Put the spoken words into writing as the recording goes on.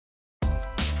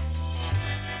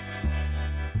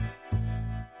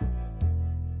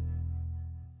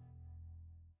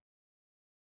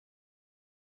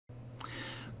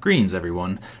Greetings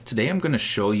everyone. Today I'm going to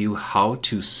show you how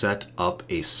to set up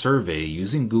a survey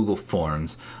using Google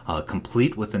Forms,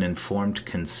 complete with an informed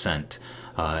consent.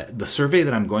 The survey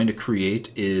that I'm going to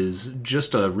create is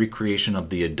just a recreation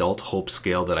of the Adult Hope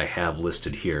Scale that I have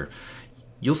listed here.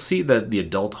 You'll see that the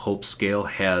Adult Hope Scale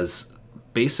has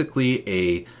basically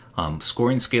a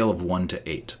scoring scale of 1 to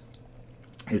 8.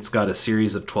 It's got a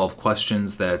series of 12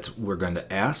 questions that we're going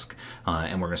to ask,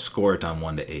 and we're going to score it on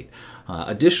 1 to 8.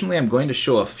 Additionally, I'm going to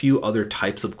show a few other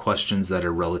types of questions that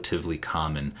are relatively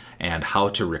common and how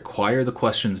to require the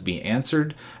questions be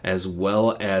answered, as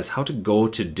well as how to go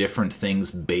to different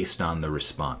things based on the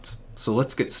response. So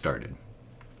let's get started.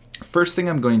 First thing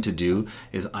I'm going to do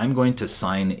is I'm going to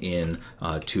sign in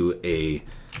to a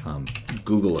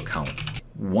Google account.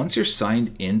 Once you're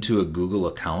signed into a Google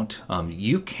account,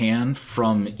 you can,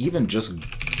 from even just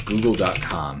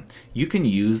google.com, you can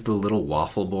use the little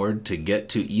waffle board to get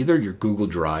to either your Google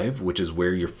Drive, which is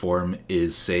where your form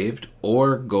is saved,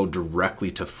 or go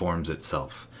directly to Forms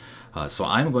itself. So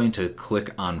I'm going to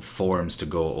click on Forms to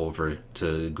go over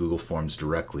to Google Forms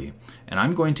directly, and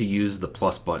I'm going to use the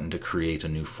plus button to create a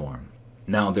new form.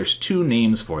 Now there's two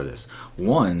names for this.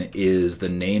 One is the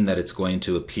name that it's going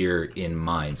to appear in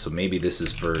mine. So maybe this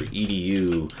is for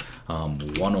EDU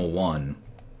 101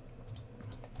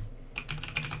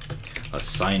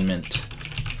 assignment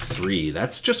 3.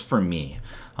 That's just for me.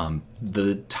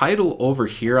 The title over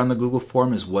here on the Google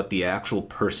form is what the actual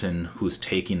person who's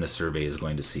taking the survey is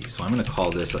going to see. So I'm going to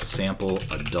call this a sample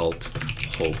adult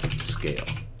hope scale.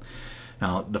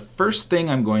 Now, the first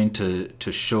thing I'm going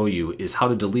to show you is how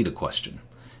to delete a question.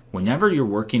 Whenever you're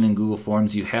working in Google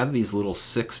Forms, you have these little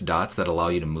 6 dots that allow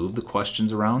you to move the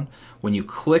questions around. When you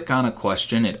click on a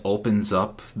question, it opens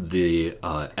up the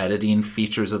editing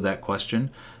features of that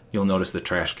question. You'll notice the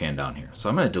trash can down here. So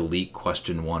I'm going to delete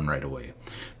question 1 right away,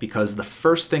 because the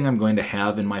first thing I'm going to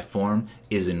have in my form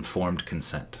is informed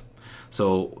consent.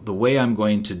 So the way I'm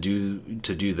going to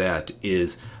do that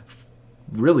is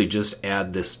really just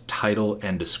add this title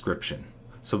and description.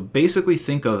 So basically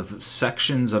think of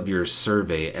sections of your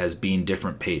survey as being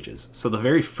different pages. So the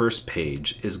very first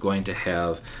page is going to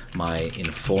have my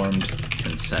informed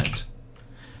consent,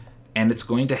 and it's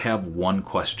going to have one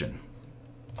question.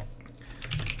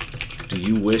 Do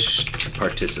you wish to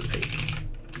participate?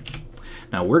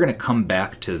 Now we're going to come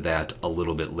back to that a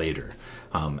little bit later,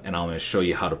 and I'm going to show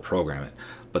you how to program it.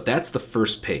 But that's the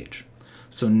first page.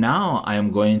 So now I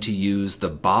am going to use the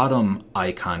bottom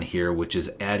icon here, which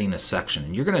is adding a section.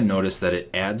 And you're going to notice that it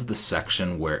adds the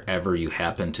section wherever you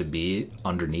happen to be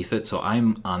underneath it. So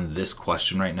I'm on this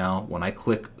question right now. When I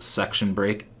click section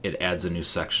break, it adds a new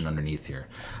section underneath here.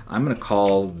 I'm going to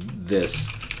call this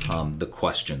the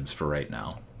questions for right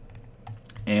now.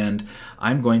 And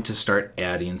I'm going to start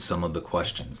adding some of the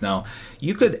questions. Now,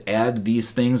 you could add these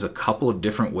things a couple of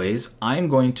different ways. I'm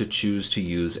going to choose to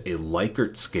use a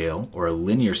Likert scale or a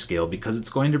linear scale because it's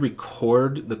going to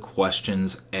record the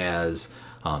questions as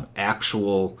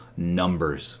actual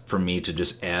numbers for me to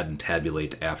just add and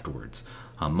tabulate afterwards.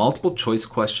 Multiple choice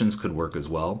questions could work as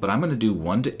well, but I'm going to do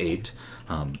 1 to 8.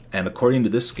 And according to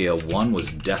this scale, 1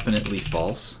 was definitely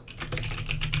false,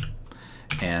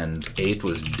 and 8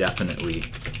 was definitely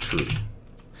true.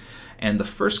 And the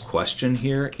first question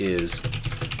here is,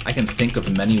 I can think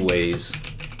of many ways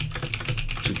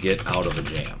to get out of a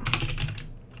jam.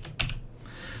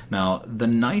 Now, the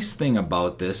nice thing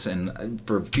about this, and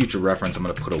for future reference, I'm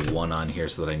going to put a 1 on here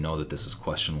so that I know that this is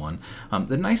question 1.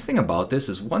 The nice thing about this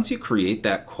is once you create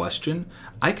that question,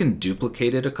 I can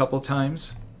duplicate it a couple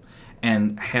times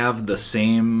and have the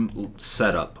same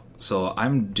setup. So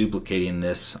I'm duplicating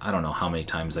this. I don't know how many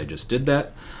times I just did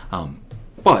that.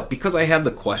 But because I have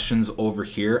the questions over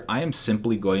here, I am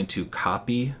simply going to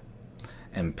copy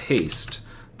and paste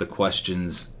the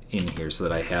questions in here so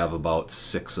that I have about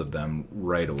 6 of them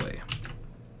right away.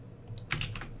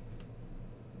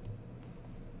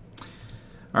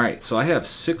 All right, so I have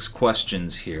 6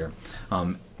 questions here.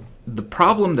 The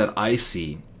problem that I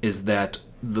see is that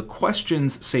the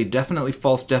questions say definitely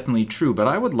false, definitely true, but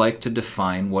I would like to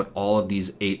define what all of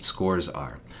these 8 scores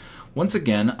are. Once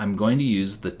again, I'm going to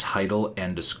use the title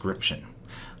and description.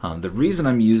 The reason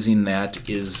I'm using that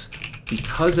is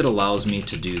because it allows me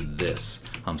to do this.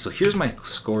 So here's my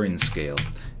scoring scale,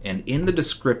 and in the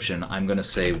description, I'm going to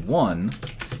say 1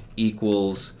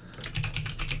 equals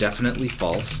definitely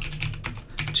false,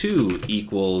 2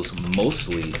 equals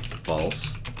mostly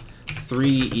false,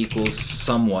 3 equals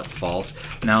somewhat false.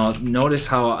 Now notice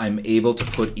how I'm able to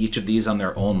put each of these on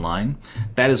their own line.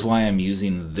 That is why I'm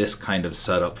using this kind of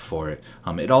setup for it.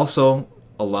 It also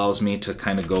allows me to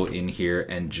kind of go in here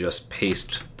and just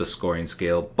paste the scoring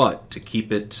scale, but to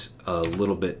keep it a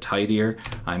little bit tidier,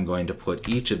 I'm going to put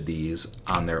each of these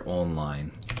on their own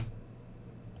line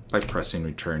by pressing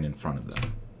return in front of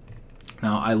them.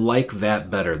 Now, I like that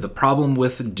better. The problem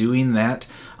with doing that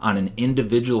on an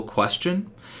individual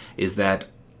question is that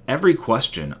every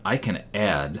question I can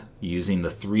add using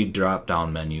the 3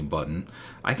 drop-down menu button.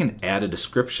 I can add a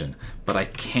description, but I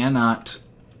cannot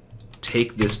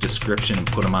take this description and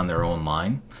put them on their own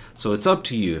line. So it's up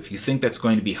to you. If you think that's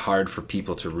going to be hard for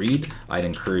people to read, I'd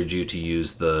encourage you to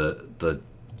use the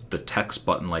text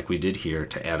button like we did here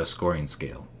to add a scoring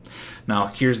scale. Now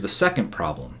here's the second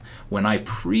problem. When I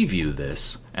preview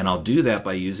this, and I'll do that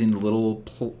by using the little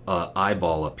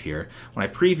eyeball up here, when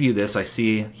I preview this I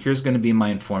see here's going to be my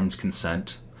informed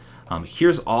consent.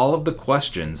 Here's all of the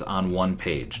questions on one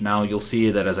page. Now you'll see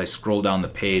that as I scroll down the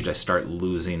page I start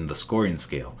losing the scoring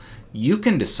scale. You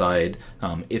can decide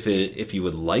if you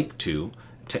would like to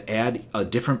add a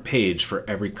different page for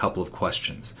every couple of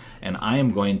questions, and I am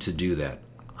going to do that.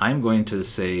 I'm going to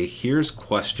say here's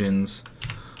questions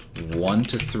 1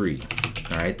 to 3.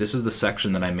 All right, this is the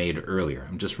section that I made earlier.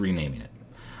 I'm just renaming it.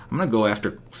 I'm going to go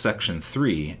after section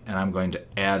 3 and I'm going to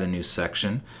add a new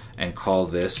section and call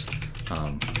this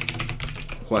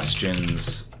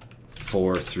questions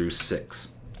 4 through 6.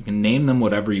 You can name them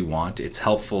whatever you want. It's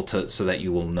helpful so that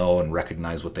you will know and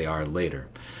recognize what they are later.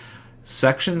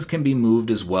 Sections can be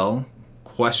moved as well.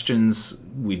 Questions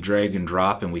we drag and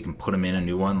drop and we can put them in a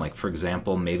new one. Like for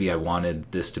example, maybe I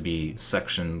wanted this to be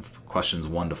section questions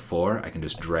 1 to 4. I can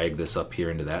just drag this up here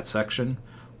into that section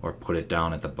or put it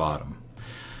down at the bottom.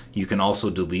 You can also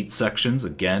delete sections,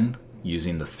 again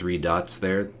using the 3 dots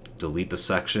there. Delete the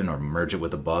section or merge it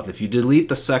with above. If you delete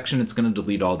the section, it's going to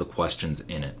delete all the questions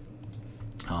in it.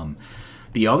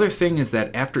 The other thing is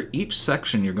that after each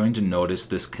section you're going to notice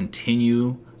this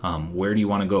continue. Where do you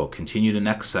want to go? Continue to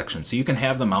next section. So you can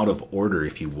have them out of order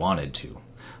if you wanted to.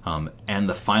 And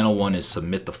the final one is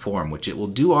submit the form, which it will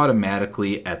do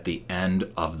automatically at the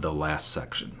end of the last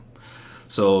section.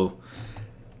 So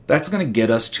that's going to get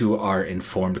us to our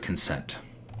informed consent.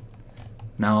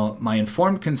 Now, my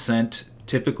informed consent,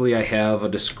 typically I have a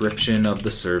description of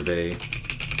the survey.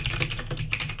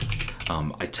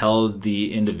 I tell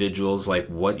the individuals like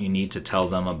what you need to tell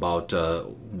them about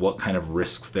what kind of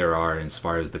risks there are as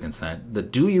far as the consent. The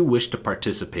do you wish to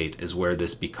participate is where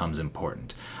this becomes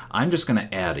important. I'm just going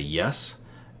to add a yes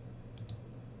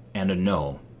and a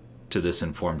no to this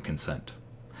informed consent.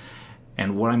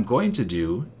 And what I'm going to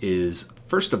do is,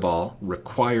 first of all,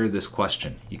 require this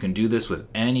question. You can do this with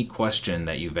any question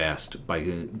that you've asked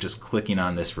by just clicking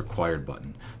on this required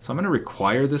button. So I'm going to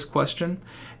require this question,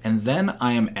 and then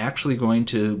I am actually going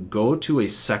to go to a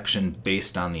section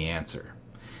based on the answer.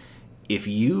 If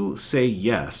you say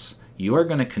yes, you are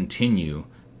going to continue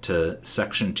to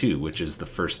section 2, which is the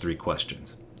first 3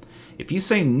 questions. If you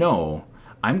say no,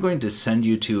 I'm going to send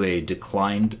you to a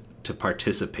declined to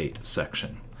participate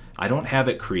section. I don't have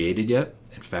it created yet.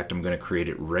 In fact, I'm going to create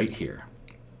it right here.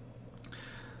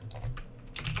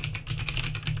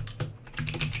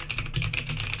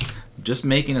 Just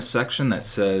making a section that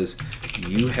says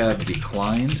you have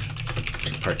declined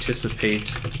to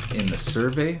participate in the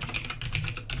survey.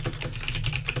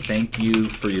 Thank you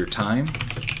for your time.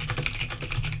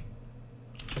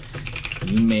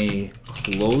 You may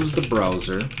close the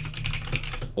browser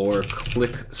or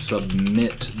click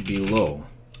submit below.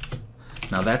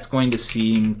 Now that's going to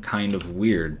seem kind of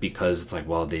weird because it's like,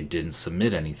 well, they didn't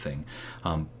submit anything.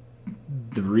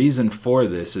 The reason for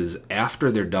this is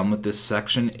after they're done with this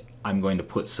section, I'm going to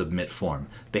put submit form.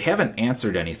 They haven't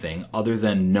answered anything other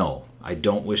than no, I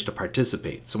don't wish to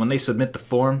participate. So when they submit the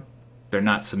form, they're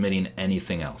not submitting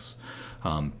anything else.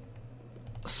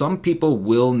 Some people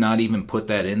will not even put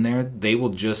that in there. They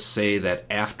will just say that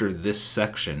after this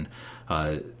section,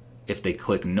 if they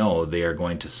click no, they are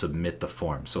going to submit the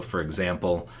form. So for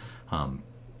example,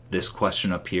 this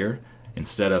question up here,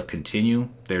 instead of continue,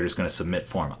 they're just going to submit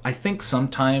form. I think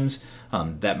sometimes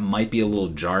that might be a little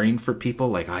jarring for people,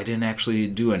 like I didn't actually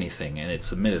do anything and it's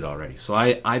submitted already. So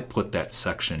I put that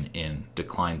section in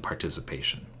decline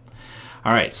participation.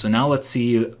 All right, so now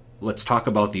let's talk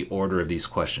about the order of these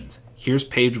questions. Here's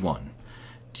page 1.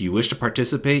 Do you wish to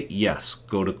participate? Yes,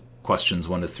 go to questions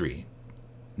 1 to 3.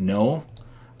 No,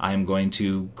 I'm going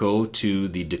to go to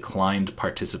the declined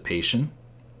participation.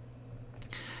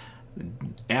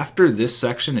 After this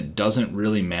section, it doesn't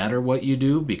really matter what you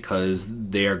do because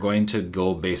they are going to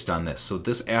go based on this. So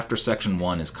this after section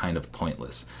 1 is kind of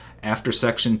pointless. After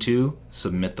section 2,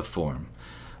 submit the form.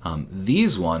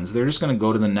 These ones, they're just going to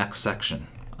go to the next section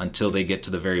until they get to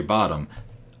the very bottom.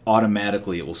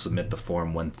 automatically it will submit the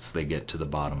form once they get to the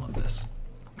bottom of this.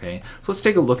 Okay, so let's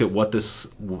take a look at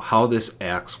how this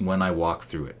acts when I walk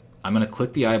through it. I'm going to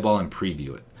click the eyeball and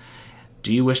preview it.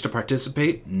 Do you wish to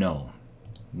participate? No.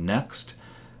 Next.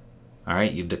 All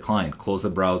right, you've declined. Close the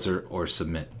browser or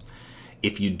submit.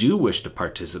 If you do wish to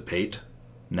participate,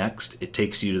 next, it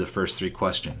takes you to the first 3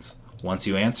 questions. Once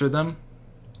you answer them,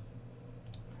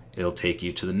 it'll take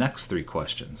you to the next 3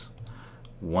 questions.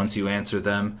 Once you answer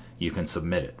them, you can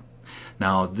submit it.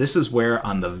 Now, this is where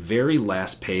on the very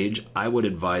last page, I would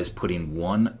advise putting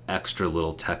one extra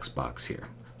little text box here.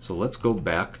 So let's go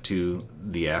back to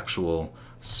the actual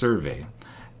survey.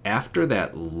 After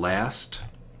that last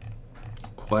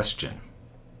question,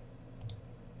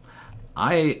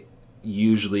 I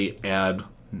usually add,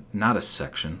 not a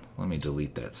section, let me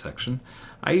delete that section.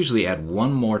 I usually add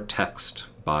one more text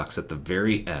box at the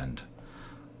very end.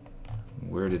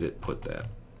 Where did it put that?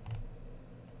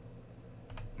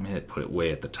 I had put it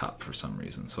way at the top for some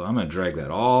reason. So I'm going to drag that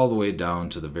all the way down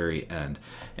to the very end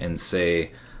and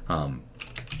say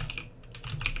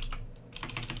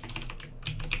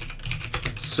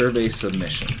survey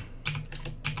submission.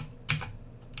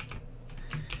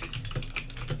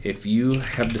 If you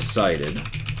have decided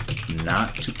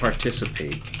not to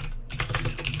participate,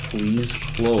 please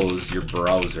close your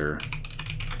browser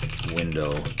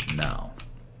window now.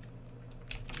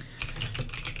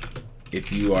 If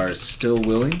you are still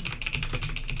willing,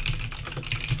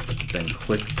 then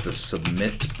click the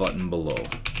submit button below.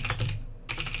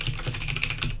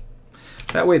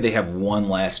 That way they have one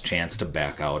last chance to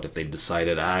back out if they've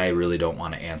decided, I really don't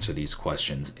want to answer these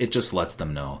questions. It just lets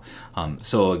them know.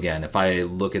 So again, if I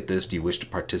look at this, do you wish to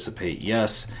participate?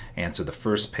 Yes. Answer the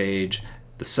first page.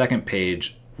 The second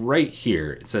page, right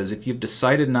here, it says, if you've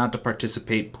decided not to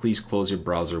participate, please close your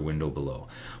browser window below.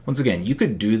 Once again, you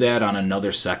could do that on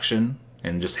another section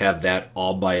and just have that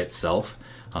all by itself.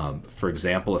 For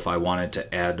example, if I wanted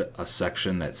to add a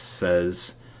section that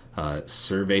says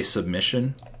survey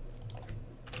submission,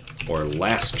 or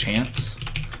last chance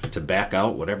to back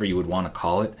out, whatever you would want to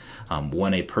call it.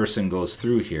 When a person goes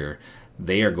through here,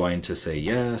 they are going to say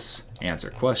yes, answer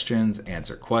questions,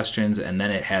 and then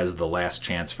it has the last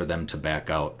chance for them to back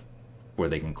out where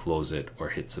they can close it or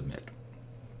hit submit.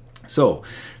 So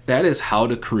that is how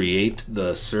to create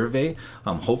the survey.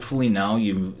 Hopefully now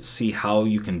you see how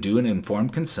you can do an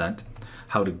informed consent,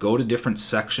 how to go to different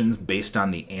sections based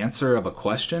on the answer of a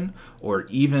question, or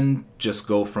even just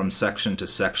go from section to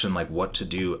section, like what to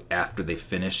do after they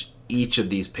finish each of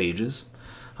these pages.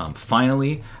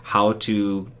 Finally, how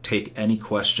to take any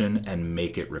question and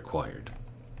make it required.